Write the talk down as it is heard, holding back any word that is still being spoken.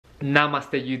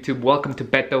Namaste YouTube, welcome to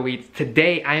BetoEats.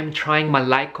 Today I am trying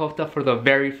Malai Kofta for the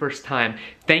very first time.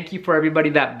 Thank you for everybody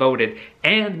that voted.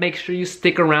 And make sure you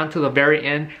stick around to the very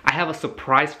end. I have a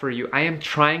surprise for you. I am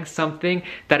trying something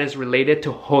that is related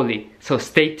to holi. So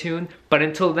stay tuned. But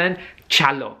until then,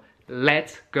 chalo.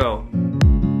 Let's go.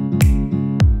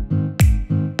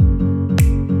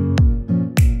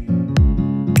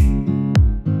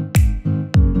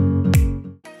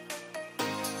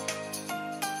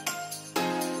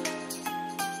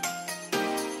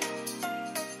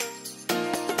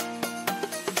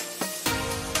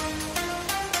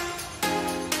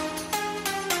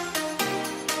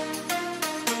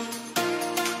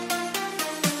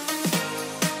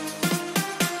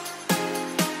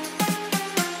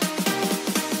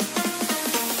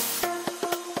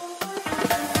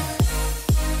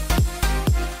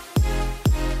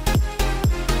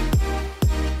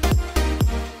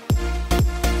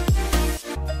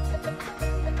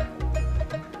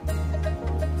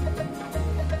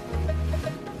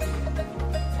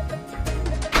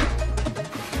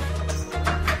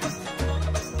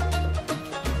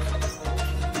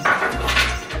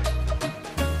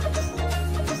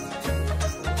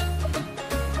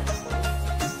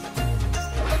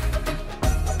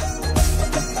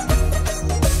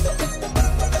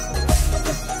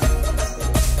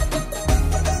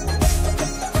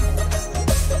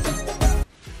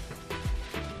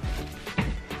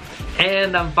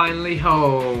 And I'm finally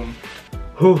home.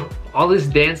 Whew, all this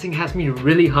dancing has me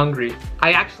really hungry.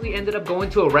 I actually ended up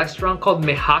going to a restaurant called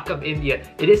Mehak of India.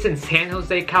 It is in San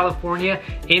Jose, California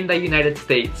in the United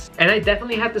States. And I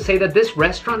definitely have to say that this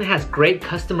restaurant has great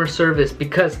customer service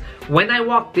because when I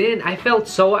walked in, I felt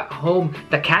so at home.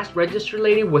 The cash register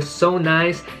lady was so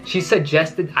nice. She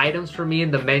suggested items for me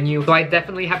in the menu. So I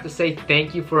definitely have to say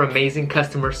thank you for amazing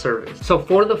customer service. So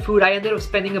for the food, I ended up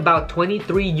spending about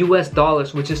 23 US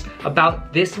dollars, which is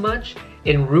about this much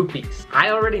in rupees.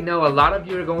 I already know a lot of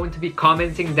you are going to be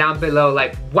commenting down below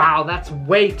like, wow, that's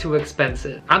way too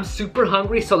expensive. I'm super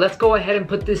hungry, so let's go ahead and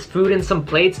put this food in some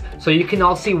plates so you can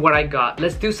all see what I got.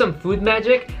 Let's do some food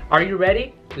magic. Are you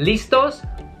ready? Listos?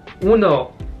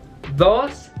 Uno,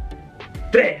 dos,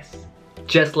 tres.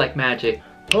 Just like magic.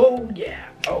 Oh yeah,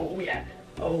 oh yeah.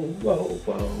 Oh, whoa,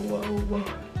 whoa, whoa, whoa.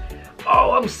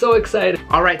 Oh, I'm so excited.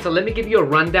 All right, so let me give you a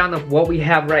rundown of what we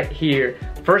have right here.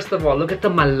 First of all, look at the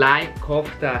Malai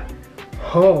Kofta.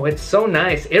 Oh, it's so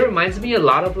nice. It reminds me a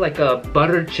lot of like a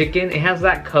buttered chicken. It has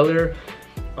that color.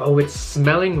 Oh, it's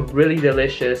smelling really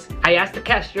delicious. I asked the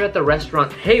cashier at the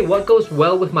restaurant, hey, what goes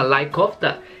well with Malai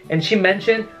Kofta? And she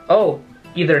mentioned, oh,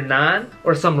 either naan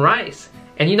or some rice.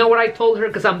 And you know what I told her,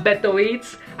 because I'm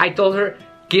BetoEats? I told her,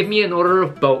 give me an order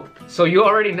of both. So you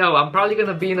already know, I'm probably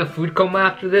gonna be in a food coma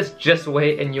after this. Just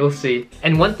wait and you'll see.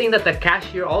 And one thing that the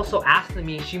cashier also asked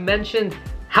me, she mentioned,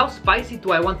 how spicy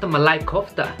do I want the Malai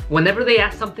Kofta? Whenever they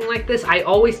ask something like this, I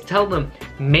always tell them,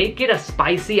 make it as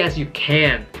spicy as you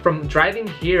can. From driving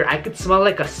here, I could smell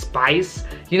like a spice.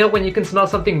 You know when you can smell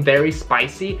something very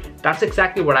spicy? That's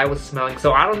exactly what I was smelling.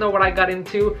 So I don't know what I got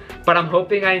into, but I'm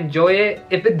hoping I enjoy it.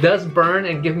 If it does burn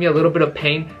and give me a little bit of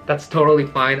pain, that's totally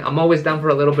fine. I'm always down for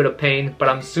a little bit of pain, but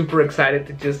I'm super excited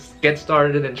to just get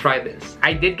started and try this.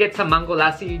 I did get some mango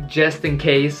lassi just in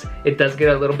case it does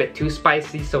get a little bit too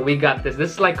spicy, so we got this.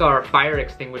 This is like our fire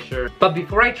extinguisher. But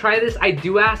before I try this, I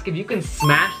do ask if you can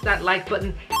smash that like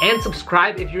button and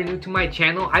subscribe if you're new to my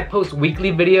channel. I post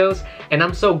weekly videos and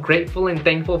I'm so grateful and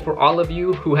thankful for all of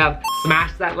you who have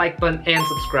smashed that like button and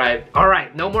subscribed. All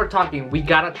right, no more talking. We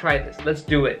gotta try this. Let's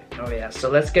do it. Oh yeah, so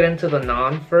let's get into the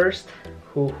naan first.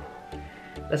 Ooh.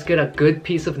 Let's get a good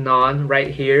piece of naan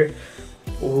right here.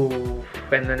 Ooh,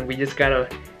 and then we just gotta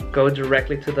go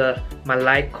directly to the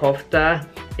Malai Kofta.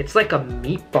 It's like a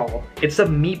meatball. It's a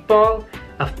meatball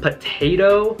of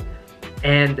potato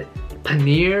and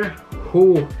paneer.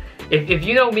 Ooh. If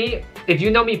you know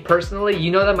me personally,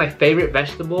 you know that my favorite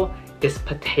vegetable is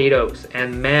potatoes.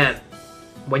 And man,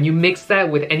 when you mix that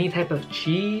with any type of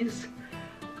cheese,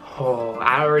 oh,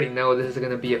 I already know this is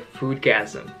gonna be a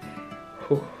foodgasm.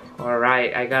 All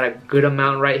right, I got a good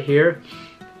amount right here.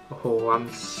 Oh,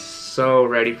 I'm so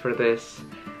ready for this.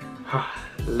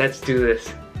 Let's do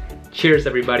this. Cheers,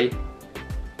 everybody.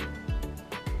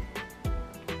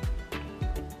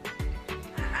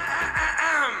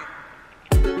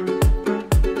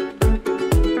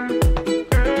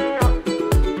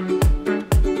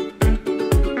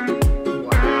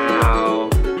 Wow.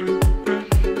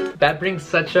 That brings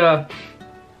such a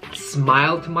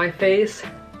smile to my face.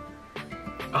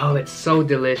 Oh, it's so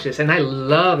delicious. And I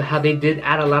love how they did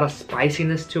add a lot of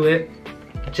spiciness to it.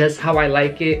 Just how I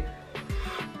like it.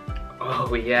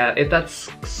 Oh yeah, that's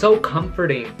so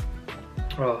comforting.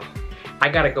 Oh, I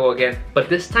gotta go again. But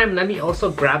this time, let me also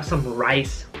grab some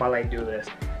rice while I do this.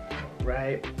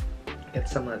 Right, get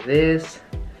some of this.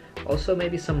 Also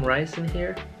maybe some rice in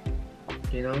here.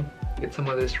 You know, get some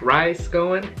of this rice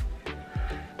going.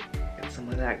 Get some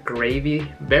of that gravy.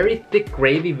 Very thick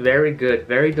gravy, very good,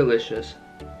 very delicious.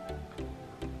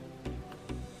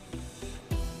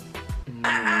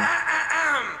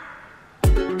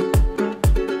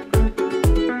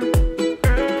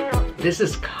 This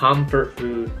is comfort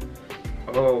food.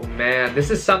 Oh man, this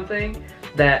is something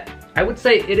that I would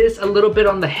say it is a little bit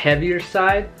on the heavier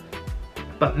side.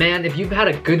 But man, if you've had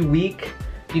a good week,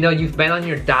 you know, you've been on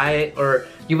your diet or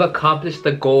you've accomplished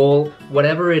the goal,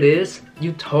 whatever it is,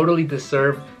 you totally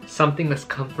deserve something as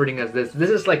comforting as this.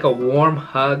 This is like a warm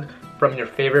hug from your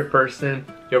favorite person,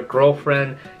 your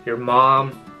girlfriend, your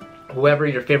mom, whoever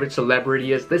your favorite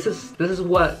celebrity is. This is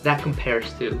what that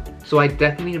compares to. So I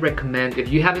definitely recommend, if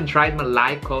you haven't tried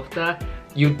Malai Kofta,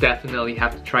 you definitely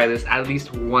have to try this at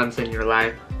least once in your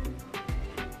life.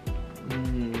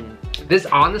 This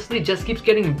honestly just keeps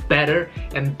getting better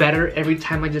and better every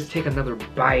time I just take another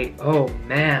bite. Oh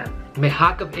man.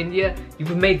 Mehak of India,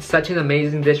 you've made such an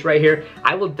amazing dish right here.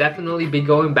 I will definitely be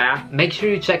going back. Make sure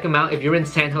you check them out if you're in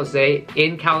San Jose,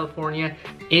 in California,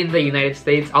 in the United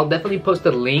States. I'll definitely post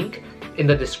a link in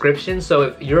the description, so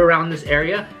if you're around this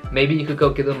area, maybe you could go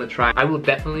give them a try. I will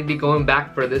definitely be going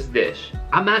back for this dish.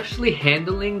 I'm actually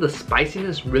handling the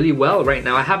spiciness really well right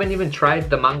now. I haven't even tried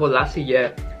the mango lassi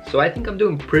yet, so I think I'm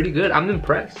doing pretty good. I'm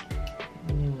impressed.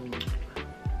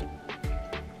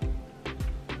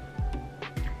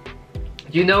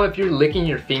 You know, if you're licking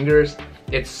your fingers,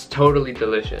 it's totally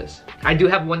delicious. I do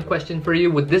have one question for you.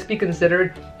 Would this be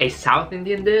considered a South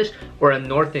Indian dish or a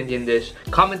North Indian dish?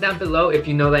 Comment down below if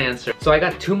you know the answer. So I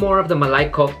got 2 more of the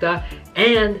Malai Kofta,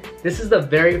 and this is the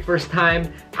very first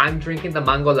time I'm drinking the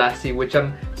mango lassi, which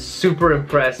I'm super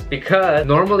impressed because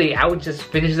normally I would just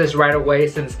finish this right away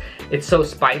since it's so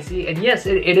spicy. And yes,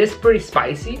 it is pretty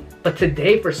spicy, but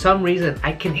today for some reason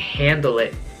I can handle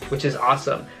it, which is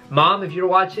awesome. Mom, if you're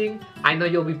watching, I know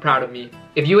you'll be proud of me.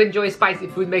 If you enjoy spicy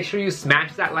food, make sure you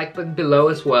smash that like button below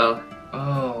as well.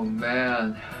 Oh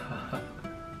man.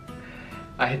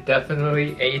 I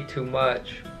definitely ate too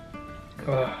much.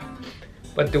 Oh.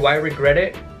 But do I regret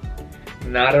it?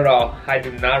 Not at all. I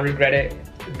do not regret it.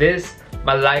 This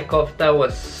Malai Kofta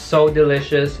was so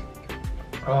delicious.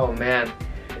 Oh man.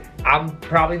 I'm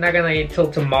probably not gonna eat till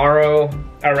tomorrow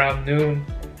around noon.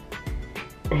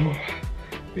 Oh.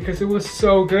 Because it was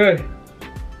so good.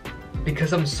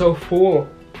 Because I'm so full.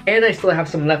 And I still have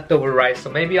some leftover rice, so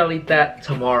maybe I'll eat that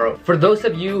tomorrow. For those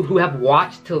of you who have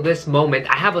watched till this moment,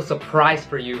 I have a surprise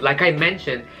for you. Like I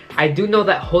mentioned, I do know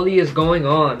that Holi is going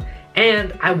on,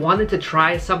 and I wanted to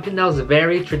try something that was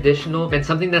very traditional and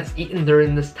something that's eaten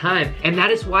during this time. And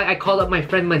that is why I called up my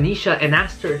friend Manisha and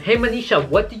asked her, hey Manisha,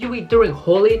 what do you eat during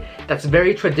Holi that's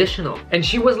very traditional? And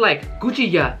she was like,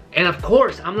 gujiya. And of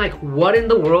course, I'm like, what in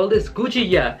the world is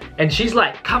gujiya? And she's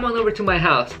like, come on over to my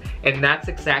house. And that's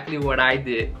exactly what I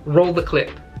did. Roll the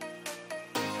clip.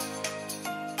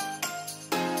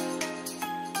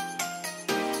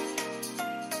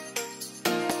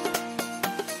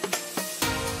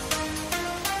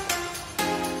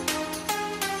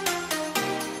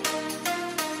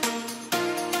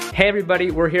 Hey everybody,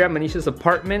 we're here at Manisha's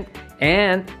apartment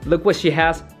and look what she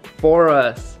has for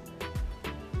us.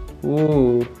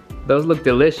 Ooh, those look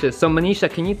delicious. So Manisha,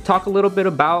 can you talk a little bit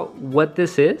about what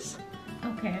this is?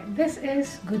 Okay, this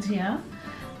is gujiya.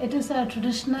 It is a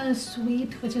traditional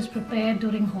sweet which is prepared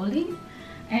during Holi,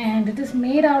 and it is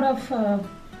made out of,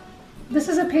 this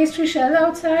is a pastry shell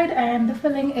outside, and the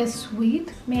filling is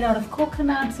sweet, made out of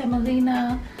coconut,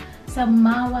 semolina, some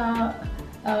mawa,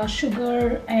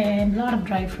 sugar, and a lot of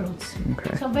dry fruits.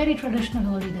 Okay. So very traditional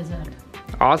Holi dessert.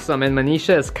 Awesome, and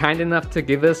Manisha is kind enough to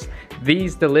give us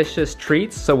these delicious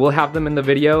treats, so we'll have them in the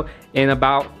video in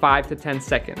about 5 to 10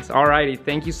 seconds. Alrighty,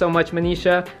 thank you so much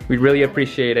Manisha, we really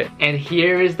appreciate it. And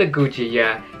here is the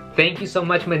gujiya. Thank you so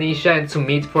much Manisha and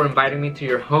Sumit for inviting me to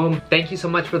your home. Thank you so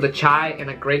much for the chai and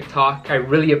a great talk. I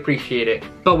really appreciate it.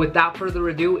 But without further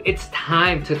ado, it's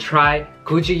time to try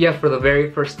gujiya for the very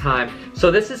first time.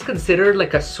 So this is considered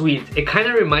like a sweet. It kind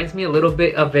of reminds me a little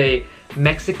bit of a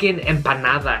Mexican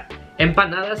empanada.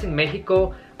 Empanadas in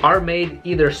Mexico are made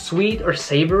either sweet or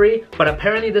savory, but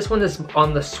apparently this one is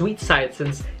on the sweet side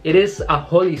since it is a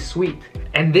Holi sweet.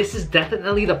 And this is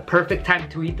definitely the perfect time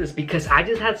to eat this because I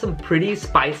just had some pretty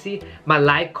spicy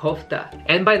Malai Kofta.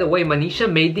 And by the way,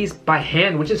 Manisha made these by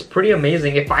hand, which is pretty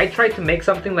amazing. If I tried to make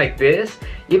something like this,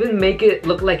 even make it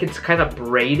look like it's kind of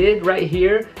braided right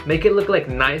here, make it look like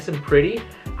nice and pretty,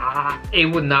 it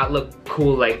would not look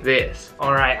cool like this.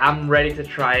 Alright, I'm ready to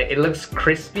try it. It looks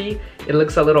crispy. It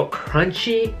looks a little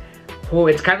crunchy. Oh,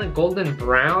 it's kind of golden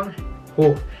brown.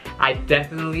 Oh, I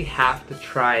definitely have to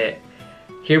try it.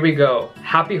 Here we go.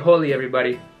 Happy Holi,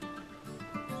 everybody.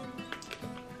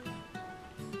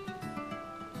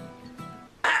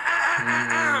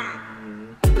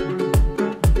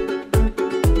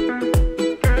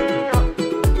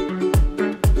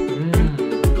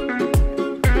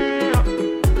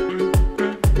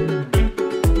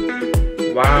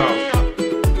 Wow.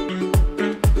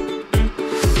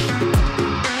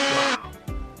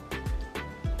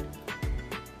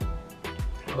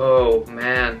 Oh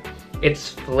man, it's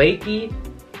flaky.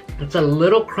 It's a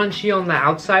little crunchy on the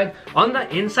outside. On the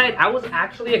inside, I was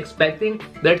actually expecting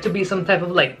there to be some type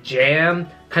of like jam,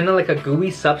 kind of like a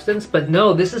gooey substance, but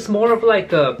no, this is more of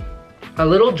like a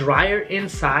little drier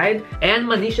inside. And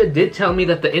Manisha did tell me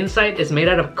that the inside is made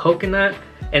out of coconut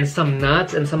and some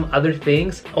nuts and some other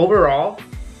things. Overall,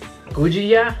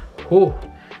 gujiya, whew,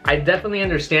 I definitely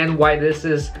understand why this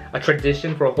is a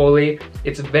tradition for Holi.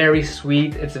 It's very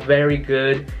sweet, it's very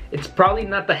good. It's probably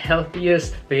not the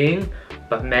healthiest thing,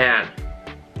 but man,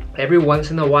 every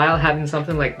once in a while having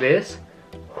something like this,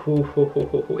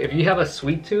 if you have a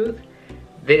sweet tooth,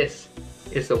 this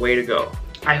is the way to go.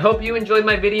 I hope you enjoyed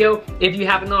my video. If you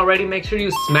haven't already, make sure you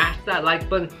smash that like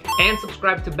button and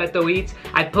subscribe to BetoEats.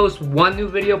 I post one new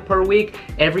video per week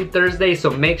every Thursday, so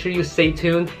make sure you stay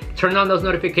tuned. Turn on those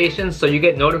notifications so you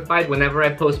get notified whenever I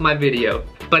post my video.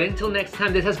 But until next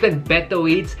time, this has been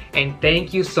BetoEats, and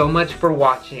thank you so much for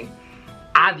watching.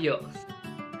 Adios.